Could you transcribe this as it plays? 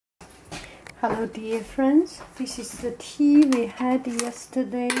Hello dear friends, this is the tea we had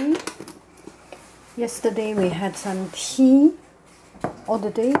yesterday. Yesterday we had some tea, or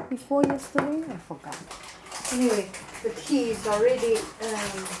the day before yesterday, I forgot. Anyway, the tea is already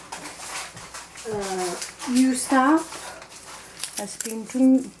used up, has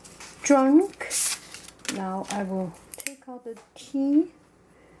been drunk. Now I will take out the tea,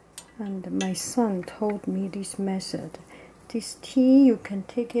 and my son told me this method. This tea, you can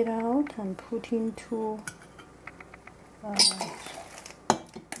take it out and put into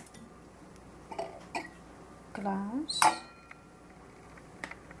glass.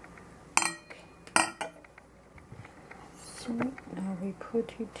 Okay. So now we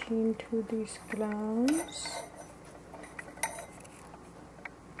put it into this glass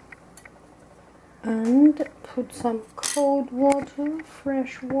and put some cold water,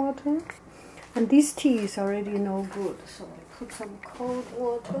 fresh water. And this tea is already no good, so I put some cold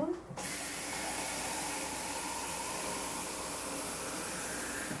water.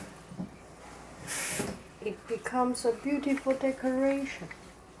 It becomes a beautiful decoration.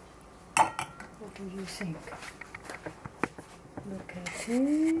 What do you think? Look at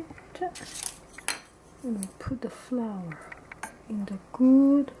it. And put the flower in the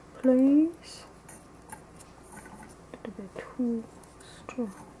good place. A little bit too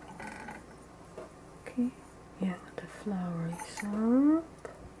strong. Okay, yeah, the flower is up.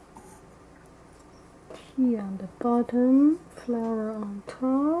 Tea on the bottom, flower on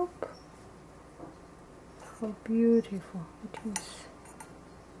top. How beautiful it is.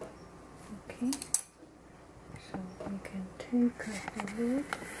 Okay, so we can take a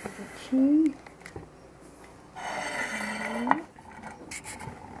look at the tea.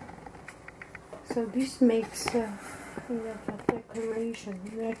 So this makes a decoration,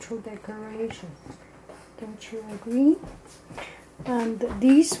 retro decoration. Don't you agree? And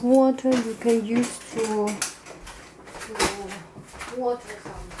this water you can use to water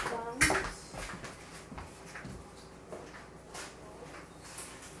some plants.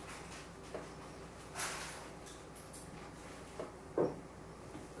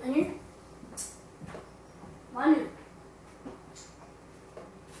 Manu,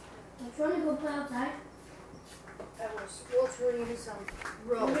 I'm trying to go play outside. I was watering some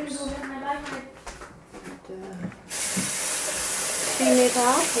roses. I'm going to go get my bike. Clean it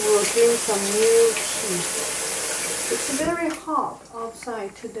up, we'll drink some new tea. It's very hot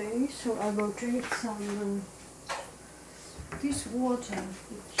outside today, so I will drink some this water,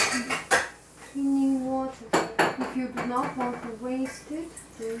 cleaning water. If you do not want to waste it,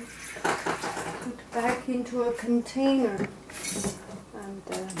 then put back into a container. And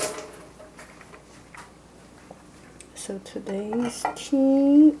so today's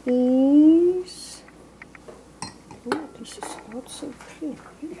tea is... Oh, this is not so clear.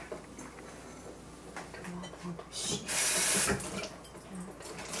 I do not want to see.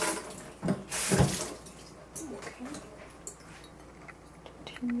 Okay.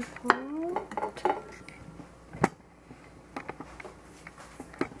 Teapot.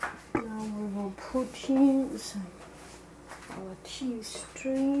 Now we will put in some our tea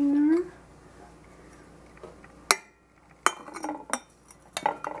strainer.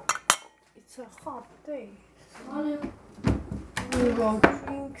 It's a hot day. We will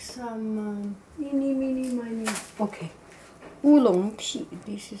drink some mini. Okay, oolong tea.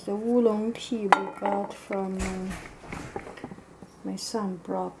 This is the oolong tea we got from my son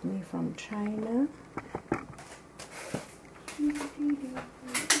brought me from China.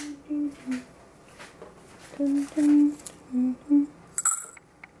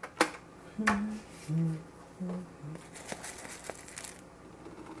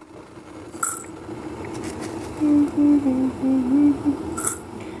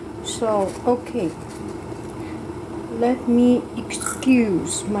 So, okay, let me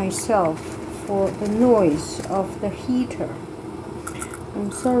excuse myself for the noise of the heater.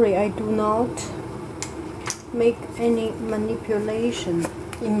 I'm sorry, I do not make any manipulation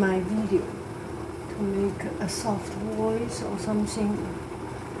in my video to make a soft voice or something.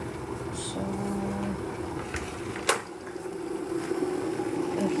 So,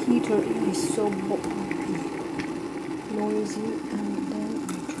 the heater is so noisy, and then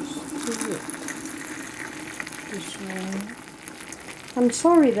I just do it this way. I'm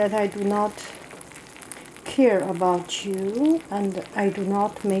sorry that I do not care about you, and I do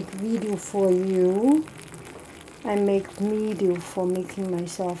not make video for you. I make video for making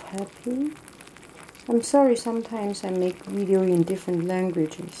myself happy. I'm sorry sometimes I make video in different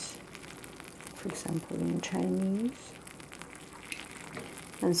languages, for example in Chinese,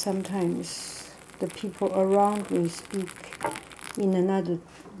 and sometimes the people around me speak in another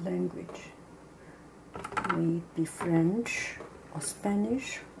language. may it be French or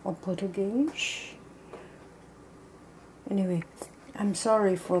Spanish or Portuguese. Anyway, I'm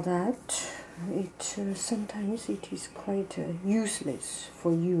sorry for that. Sometimes it is quite useless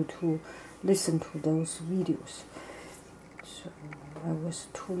for you to listen to those videos. So I was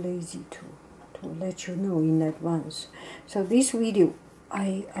too lazy to let you know in advance. So this video,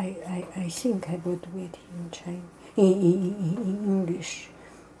 I think I will do it in English,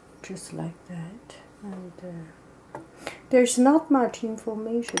 just like that. And there's not much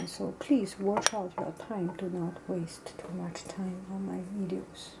information, so please watch out your time. Do not waste too much time on my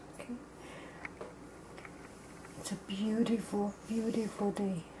videos. Okay? It's a beautiful, beautiful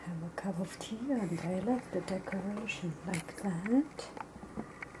day. Have a cup of tea, and I like the decoration like that.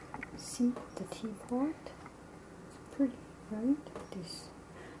 See the teapot? It's pretty, right? This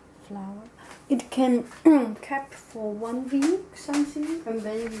flower. It can kept for 1 week, something, and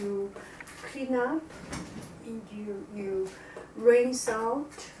then you clean up, and you rinse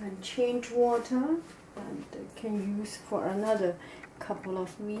out and change water, and can use for another couple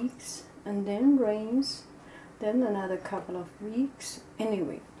of weeks, and then rinse, then another couple of weeks.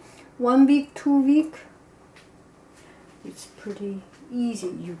 Anyway, 1 week, 2 weeks, it's pretty easy.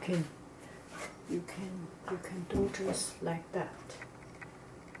 You can do just like that.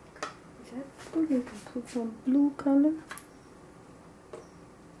 Is that good? You can put some blue color.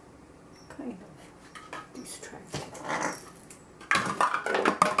 Kind of distracting.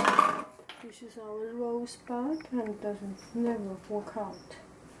 This is our rosebud, and doesn't never work out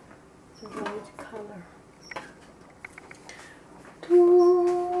the right color.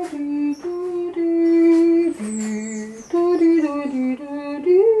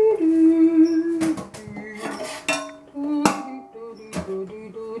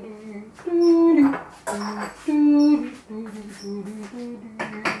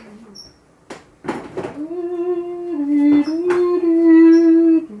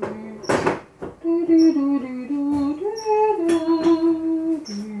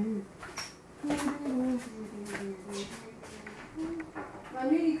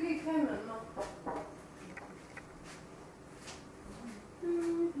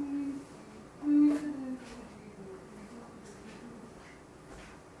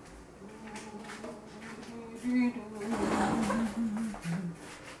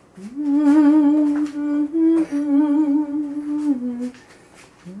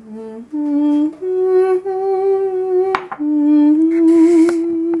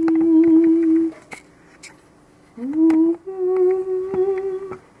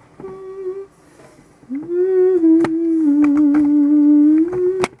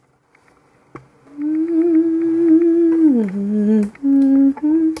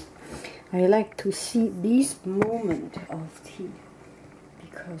 I like to see this moment of tea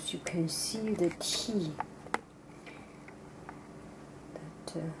because you can see the tea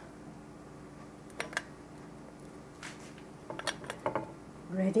that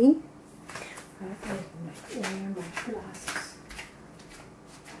ready. I wear my glasses.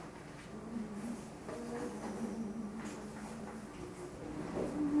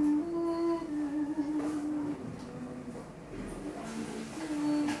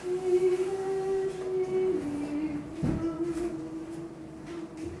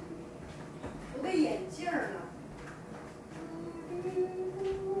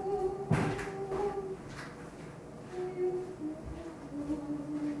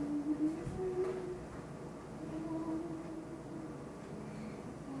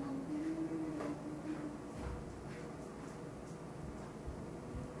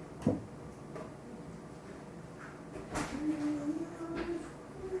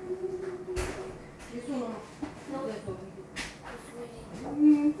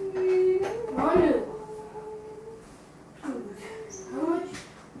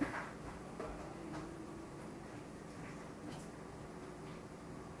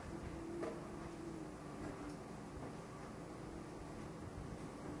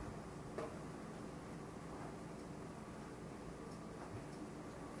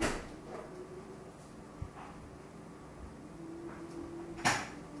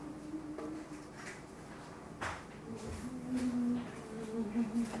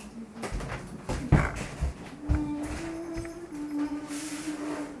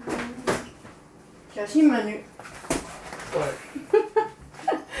小心嘛你！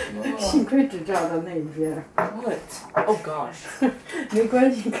幸亏只照到那边。What? Oh gosh. 没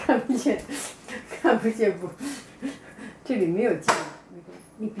关系，看不见，看不见不，这里没有镜。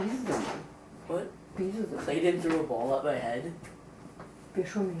你鼻子怎么了？ What? 鼻子怎么了？ Clayton threw a ball at my head. 别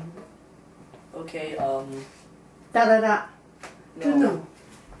说名字。 Okay, 哒哒哒，真的吗？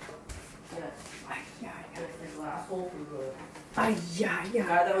 Yeah. 哎呀，呀 The 呀！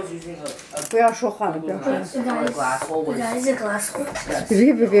 guy that was using a 不要说话了，不要 Google 说了。 Lens for a glass hole The was. guy is a glass hole.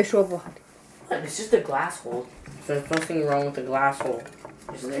 Yes. 别说不好的。 What? It's just a glass hole. There's nothing wrong with the glass hole.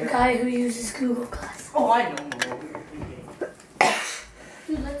 Is The there? guy who uses Google Glass. Oh, I know. No,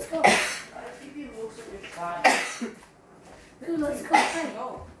 Dude, let's go. Maybe looks a bit shy. Dude, let's go. Hey.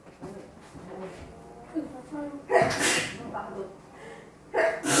 No. Dude, let's go.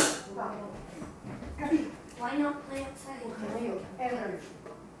 Why not play outside? 可能有 energy。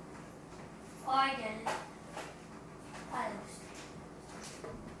 Oh, I get it. I understand.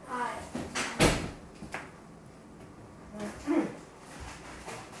 I.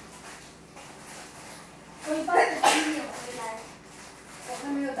 我一般的几点回来？我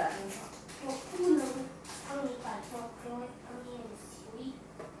还没有打电话。我不能帮你打电话，因为I'm in sleep.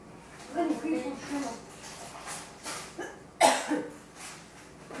 那你可以不吃吗？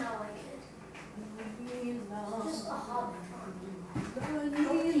 No, I can't. Just a hot Don't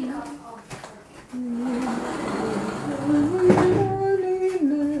pick up hot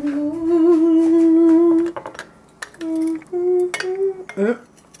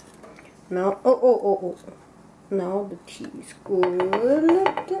Now, oh. Now the tea is good.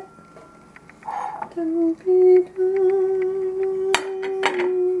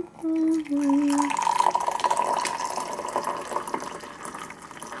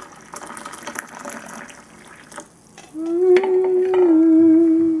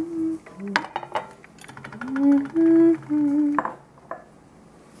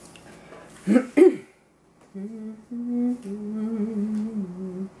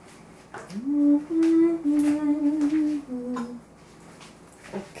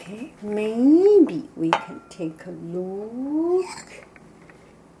 Okay, maybe we can take a look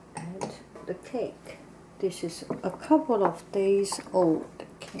at the cake. This is a couple of days old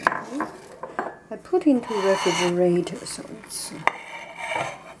cake. I put into refrigerator so it's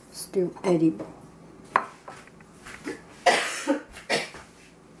still edible.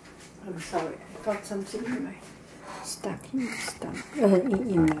 I'm sorry, I got something in my stuck in my stomach,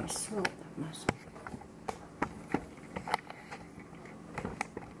 in my throat.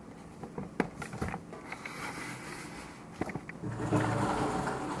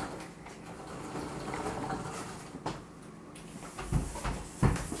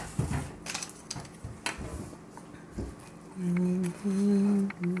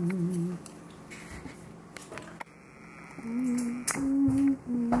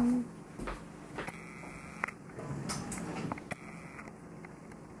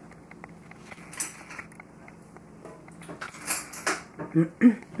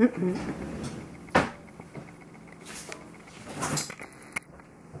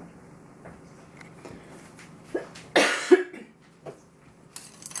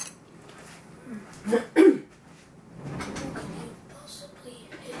 possibly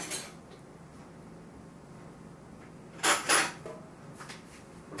hit.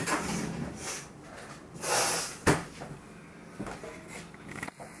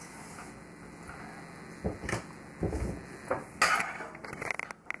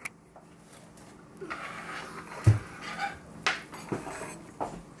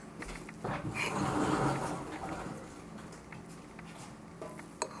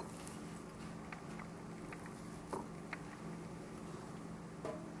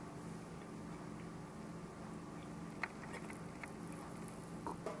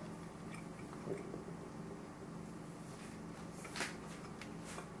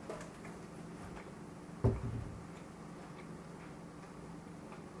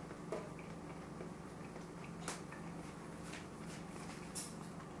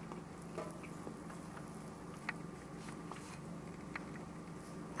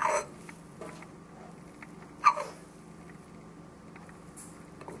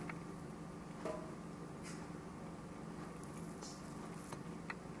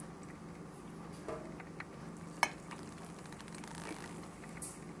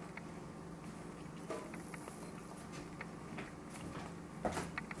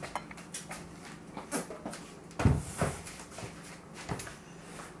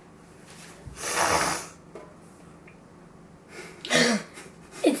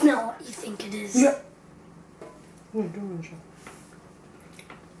 It's not what you think it is. Yeah. Doing so.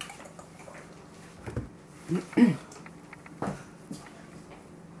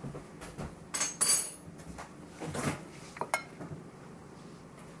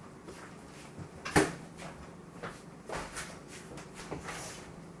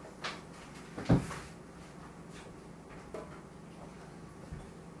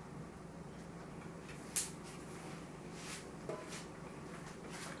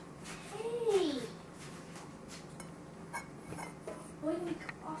 Hey.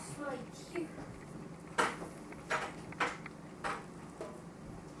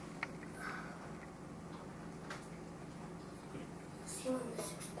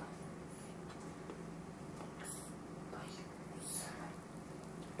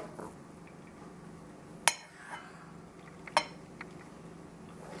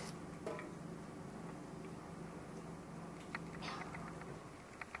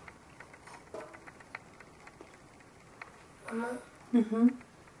 妈妈，嗯哼。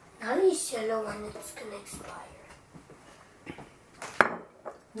哪里写了 when it's gonna expire？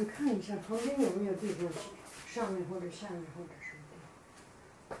 你看一下旁边有没有对过节，上面或者下面或者什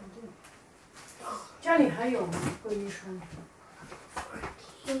么地方。家里还有吗？郭医生。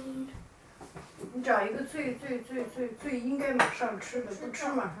你找一个最应该马上吃的，不吃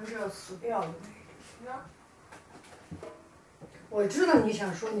马上就要死掉的那种。我知道你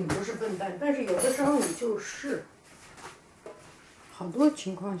想说你不是笨蛋，但是有的时候你就是，好多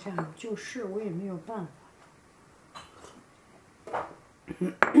情况下你就是，我也没有办法。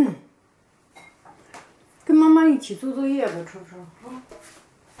跟妈妈一起做作业吧，臭臭啊！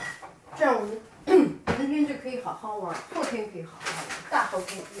这样我们明天就可以好好玩，后天可以好好玩，大后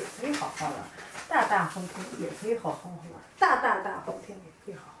天也可以好好玩，大后天也可以好好玩，大后天也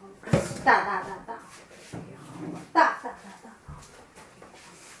可以好好玩，大后天也可以好好玩，大后天也可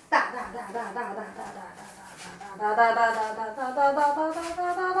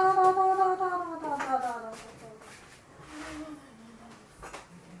以好好玩。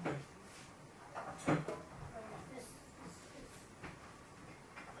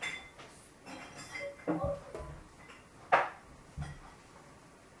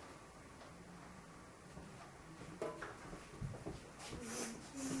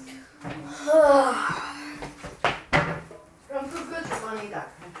让哥哥去帮你打开，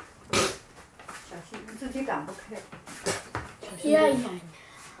小心你自己打不开。呀，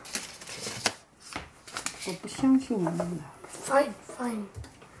我不相信你们的。Fine.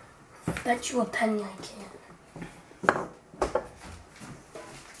 Bet you a penny I can.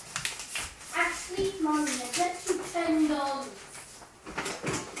 Actually, Mommy, I bet you $10.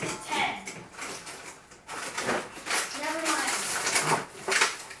 10. Never mind.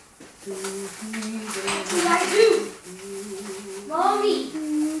 What did I do? Mommy,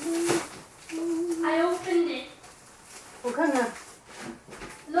 I opened it. 我看看，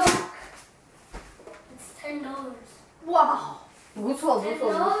 Look, it's $10. 哇，不错不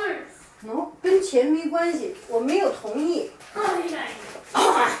错。 $10. 喏，跟钱没关系，我没有同意。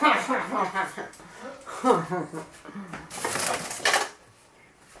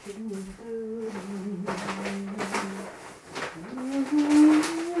给你的